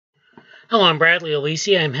Hello, I'm Bradley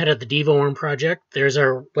Alisi. I'm head of the DevoWorm project. There's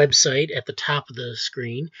our website at the top of the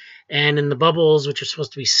screen. And in the bubbles, which are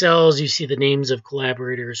supposed to be cells, you see the names of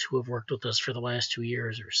collaborators who have worked with us for the last 2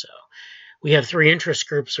 years or so. We have 3 interest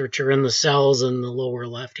groups, which are in the cells in the lower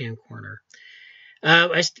left-hand corner.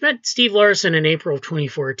 I met Steve Larson in April of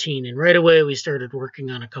 2014, and right away we started working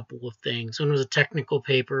on a couple of things. One was a technical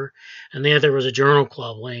paper, and the other was a journal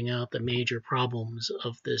club laying out the major problems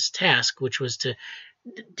of this task, which was to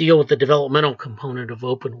deal with the developmental component of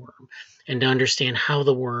OpenWorm and to understand how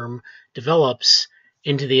the worm develops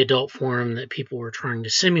into the adult form that people were trying to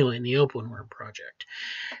simulate in the OpenWorm project.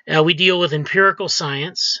 We deal with empirical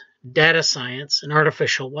science, data science, and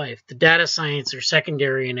artificial life. The data science are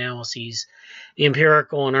secondary analyses. The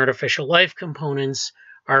empirical and artificial life components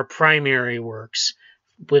are primary works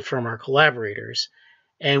from our collaborators.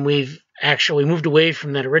 And we've actually moved away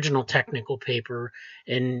from that original technical paper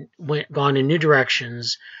and gone in new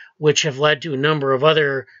directions, which have led to a number of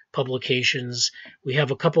other publications. We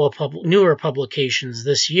have a couple of newer publications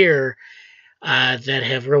this year that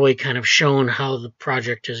have really kind of shown how the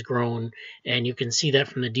project has grown, and you can see that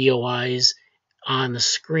from the DOIs on the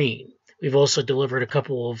screen. We've also delivered a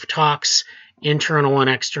couple of talks, internal and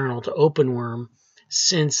external, to OpenWorm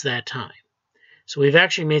since that time. So we've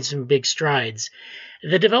actually made some big strides.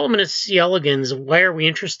 The development of C. elegans, why are we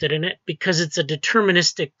interested in it? Because it's a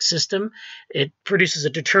deterministic system. It produces a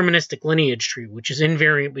deterministic lineage tree, which is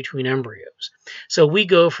invariant between embryos. So we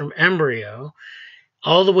go from embryo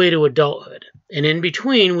all the way to adulthood. And in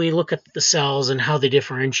between, we look at the cells and how they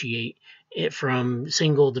differentiate it from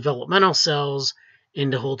single developmental cells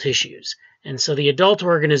into whole tissues. And so the adult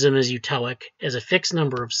organism is eutelic, has a fixed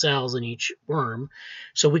number of cells in each worm.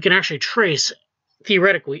 So we can actually trace,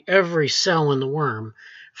 theoretically, every cell in the worm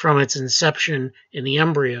from its inception in the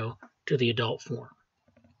embryo to the adult form.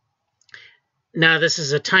 Now, this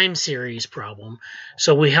is a time series problem,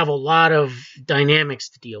 so we have a lot of dynamics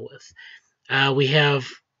to deal with. We have,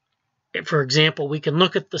 for example, we can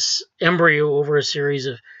look at this embryo over a series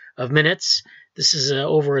of minutes. This is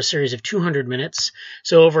over a series of 200 minutes.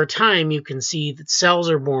 So over time, you can see that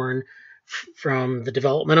cells are born from the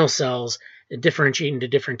developmental cells and differentiate into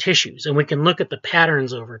different tissues. And we can look at the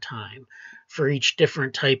patterns over time for each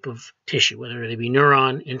different type of tissue, whether they be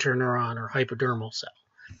neuron, interneuron, or hypodermal cell.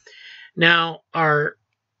 Now, our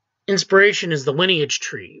inspiration is the lineage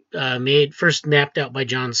tree, first mapped out by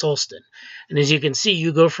John Sulston. And as you can see,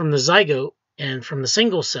 you go from the zygote and from the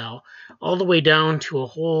single cell all the way down to a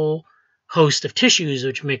whole host of tissues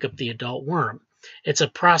which make up the adult worm. It's a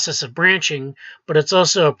process of branching, but it's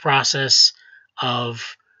also a process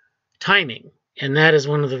of timing. And that is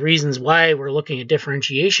one of the reasons why we're looking at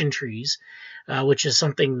differentiation trees, which is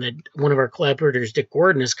something that one of our collaborators, Dick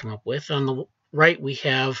Gordon, has come up with. On the right, we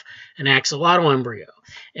have an axolotl embryo.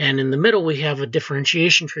 And in the middle, we have a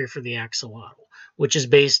differentiation tree for the axolotl, which is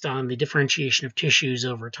based on the differentiation of tissues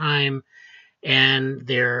over time and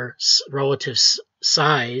their relative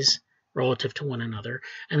size relative to one another.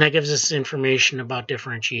 And that gives us information about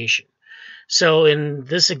differentiation. So in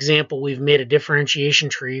this example, we've made a differentiation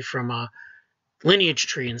tree from a lineage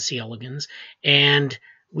tree in C. elegans, and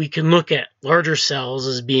we can look at larger cells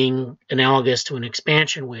as being analogous to an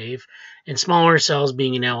expansion wave and smaller cells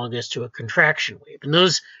being analogous to a contraction wave. And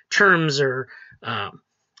those terms are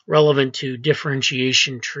relevant to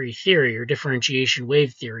differentiation tree theory or differentiation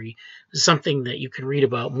wave theory. This is something that you can read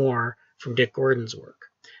about more from Dick Gordon's work.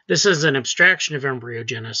 This is an abstraction of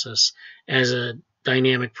embryogenesis as a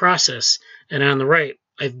dynamic process, and on the right,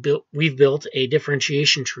 we've built a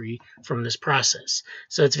differentiation tree from this process.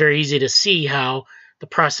 So it's very easy to see how the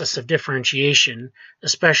process of differentiation,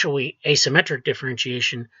 especially asymmetric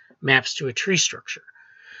differentiation, maps to a tree structure.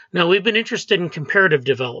 Now, we've been interested in comparative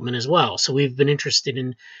development as well. So we've been interested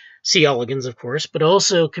in C. elegans, of course, but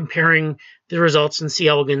also comparing the results in C.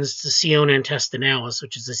 elegans to Ciona intestinalis,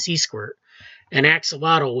 which is a sea squirt, and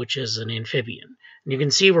axolotl, which is an amphibian. And you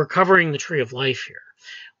can see we're covering the tree of life here.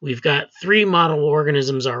 We've got 3 model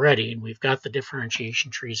organisms already, and we've got the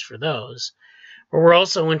differentiation trees for those. But we're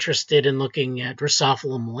also interested in looking at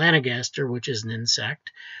Drosophila melanogaster, which is an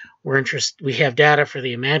insect. We have data for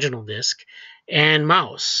the imaginal disc, and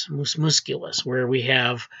mouse, Mus musculus, where we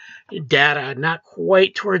have data not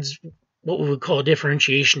quite towards what we would call a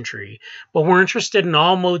differentiation tree, but we're interested in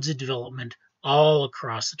all modes of development all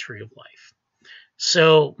across the tree of life.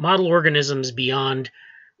 So model organisms beyond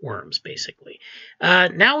worms, basically.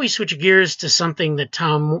 Now we switch gears to something that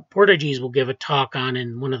Tom Porteges will give a talk on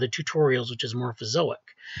in one of the tutorials, which is morphozoic.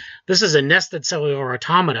 This is a nested cellular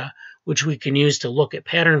automata, which we can use to look at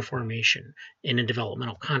pattern formation in a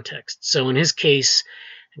developmental context. So in his case,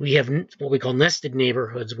 We have what we call nested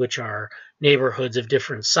neighborhoods, which are neighborhoods of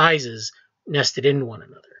different sizes nested in one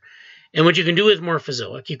another. And what you can do with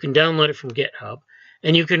Morphozoic, you can download it from GitHub,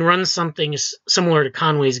 and you can run something similar to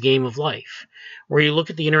Conway's Game of Life, where you look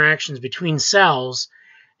at the interactions between cells,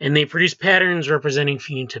 and they produce patterns representing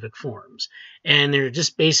phenotypic forms. And they're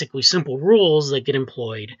just basically simple rules that get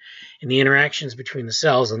employed in the interactions between the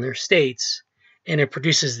cells and their states, and it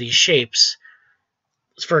produces these shapes.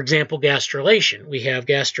 For example, gastrulation. We have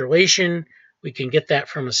gastrulation. We can get that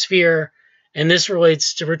from a sphere. And this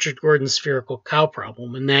relates to Richard Gordon's spherical cow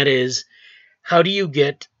problem, and that is, how do you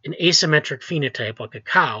get an asymmetric phenotype like a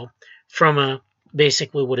cow from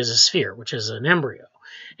basically what is a sphere, which is an embryo?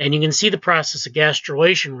 And you can see the process of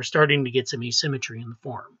gastrulation. We're starting to get some asymmetry in the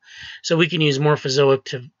form. So we can use Morphozoic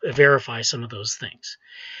to verify some of those things.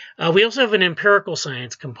 We also have an empirical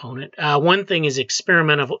science component. One thing is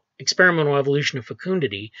experimental evolution of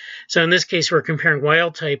fecundity. So in this case, we're comparing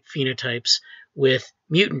wild-type phenotypes with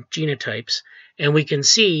mutant genotypes, and we can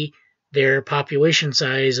see their population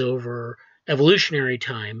size over evolutionary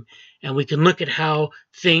time, and we can look at how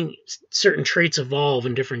certain traits evolve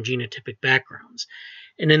in different genotypic backgrounds.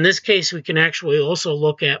 And in this case, we can actually also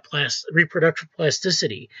look at reproductive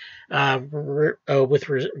plasticity with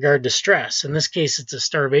regard to stress. In this case, it's a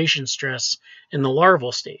starvation stress in the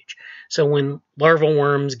larval stage. So when larval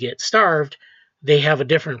worms get starved, they have a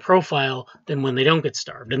different profile than when they don't get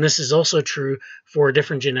starved. And this is also true for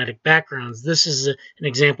different genetic backgrounds. This is an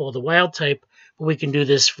example of the wild type, but we can do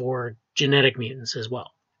this for genetic mutants as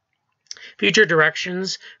well. Future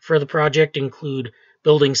directions for the project include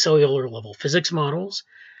building cellular level physics models,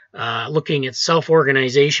 looking at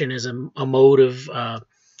self-organization as a mode of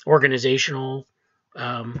organizational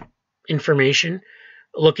information,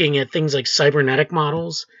 looking at things like cybernetic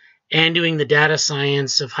models, and doing the data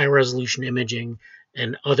science of high-resolution imaging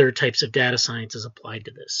and other types of data sciences applied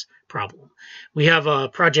to this problem. We have a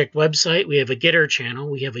project website, we have a Gitter channel,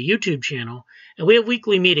 we have a YouTube channel, and we have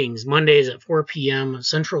weekly meetings, Mondays at 4 p.m.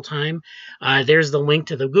 Central Time. There's the link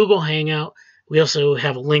to the Google Hangout. We also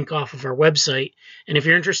have a link off of our website. And if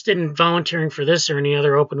you're interested in volunteering for this or any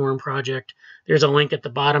other OpenWorm project, there's a link at the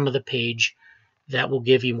bottom of the page that will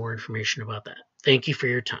give you more information about that. Thank you for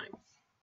your time.